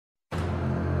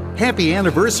Happy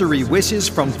anniversary wishes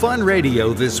from Fun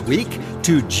Radio this week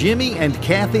to Jimmy and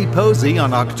Kathy Posey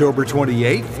on October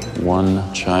 28th.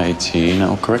 1 chai tea.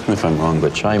 Now, correct me if I'm wrong,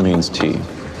 but chai means tea.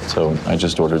 So I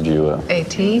just ordered you a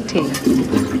tea.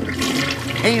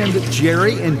 And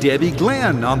Jerry and Debbie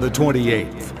Glenn on the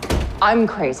 28th. I'm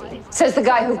crazy, says the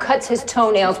guy who cuts his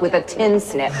toenails with a tin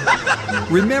snip.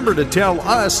 Remember to tell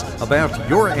us about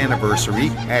your anniversary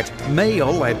at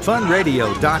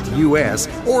mail@funradio.us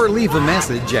or leave a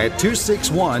message at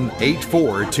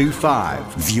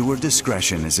 261-8425. Viewer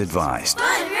discretion is advised.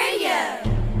 Fun Radio!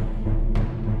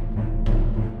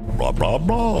 Blah, blah,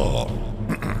 blah.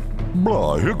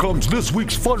 Blah, here comes this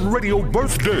week's Fun Radio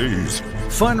Birthdays.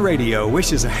 Fun Radio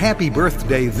wishes a happy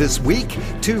birthday this week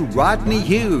to Rodney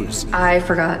Hughes. I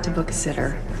forgot to book a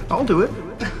sitter. I'll do it.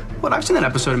 What, I've seen that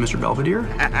episode of Mr. Belvedere.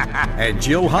 And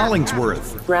Jill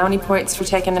Hollingsworth. Brownie points for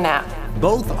taking a nap.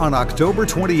 Both on October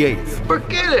 28th.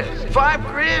 Forget it.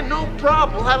 $5,000, no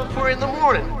problem. We'll have it for you in the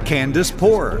morning. Candace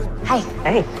Poor. Hi.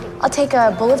 Hey. I'll take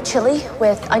a bowl of chili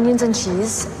with onions and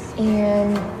cheese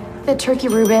and the turkey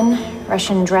Reuben,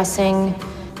 Russian dressing,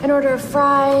 an order of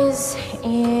fries,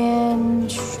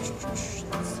 and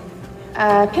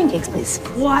pancakes, please.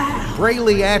 Wow.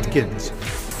 Braylee Atkins.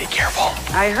 Be careful.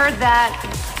 I heard that.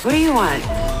 What do you want?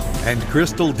 And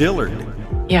Crystal Dillard.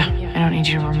 Yeah, I don't need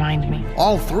you to remind me.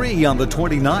 All three on the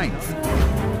 29th.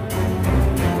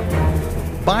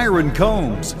 Byron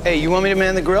Combs. Hey, you want me to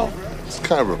man the grill? It's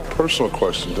kind of a personal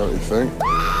question, don't you think?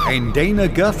 And Dana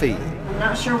Guffey. I'm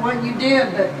not sure what you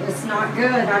did, but it's not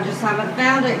good. I just haven't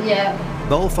found it yet.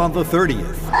 Both on the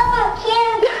 30th. Oh,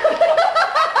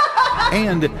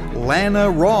 And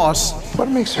Lana Ross. What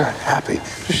makes her happy?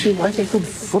 Does she like a good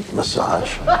foot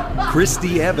massage?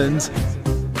 Christy Evans.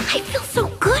 I feel so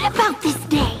good about this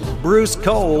day. Bruce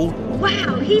Cole.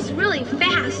 Wow, he's really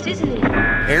fast, isn't he?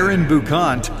 Aaron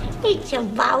Boucant. It's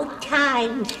about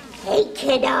time. Hey,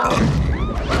 kiddo.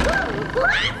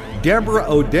 Deborah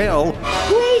Odell.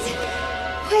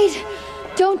 Wait,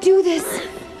 don't do this.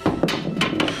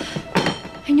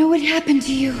 I know what happened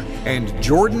to you. And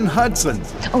Jordan Hudson.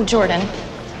 Oh, Jordan,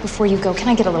 before you go, can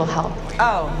I get a little help?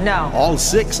 Oh, no. All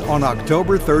 6 on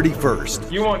October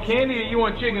 31st. You want candy or you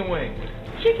want chicken wings?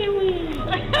 Chicken wings.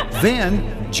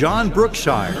 Then John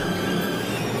Brookshire.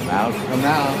 Come out,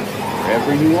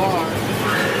 wherever you are.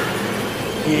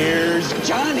 Here's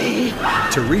Johnny.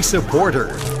 Teresa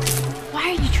Porter. Why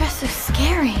are you dressed so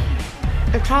scary?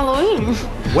 It's Halloween.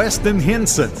 Weston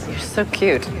Henson. You're so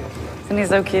cute. Isn't he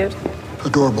so cute?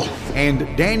 Adorable. And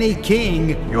Danny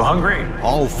King. You hungry?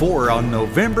 All 4 on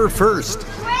November 1st.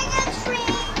 Bring a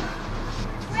treat.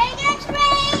 Bring a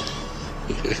treat.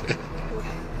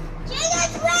 Bring a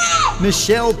treat.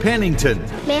 Michelle Pennington.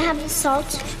 May I have the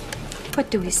salt? What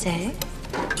do we say?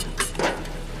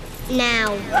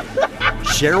 Now.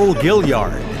 Cheryl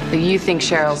Gilliard. You think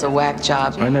Cheryl's a whack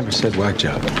job? I never said whack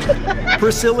job.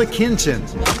 Priscilla Kinchin.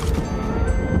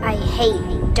 I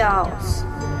hate dolls.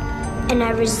 And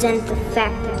I resent the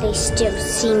fact that they still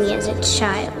see me as a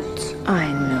child. I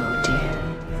know, dear.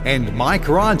 And Mike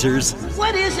Rogers.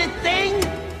 What is it, thing?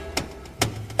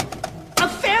 A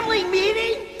family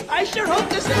meeting? I sure hope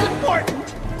this is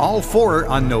important. All 4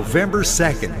 on November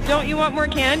 2nd. Don't you want more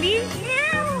candy?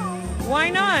 No. Why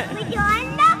not? We got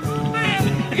enough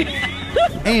candy.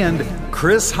 And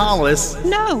Chris Hollis.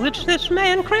 No, it's this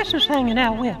man Chris is hanging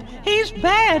out with. He's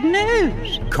bad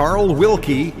news. Carl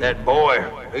Wilkie. That boy,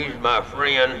 he's my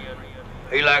friend.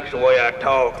 He likes the way I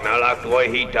talk, and I like the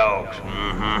way he talks.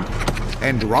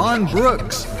 And Ron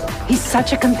Brooks. He's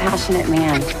such a compassionate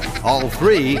man. All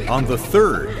 3 on the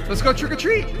 3rd. Let's go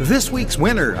trick-or-treat. This week's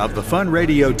winner of the Fun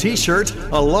Radio t-shirt,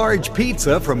 a large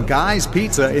pizza from Guy's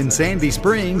Pizza in Sandy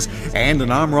Springs, and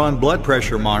an Omron blood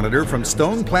pressure monitor from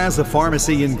Stone Plaza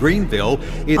Pharmacy in Greenville.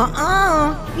 You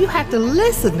have to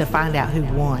listen to find out who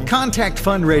won. Contact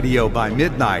Fun Radio by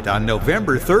midnight on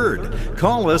November 3rd.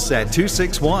 Call us at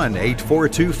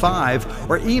 261-8425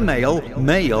 or email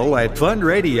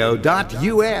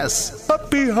mail@funradio.us.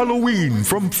 Happy Halloween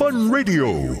from Fun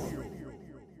Radio.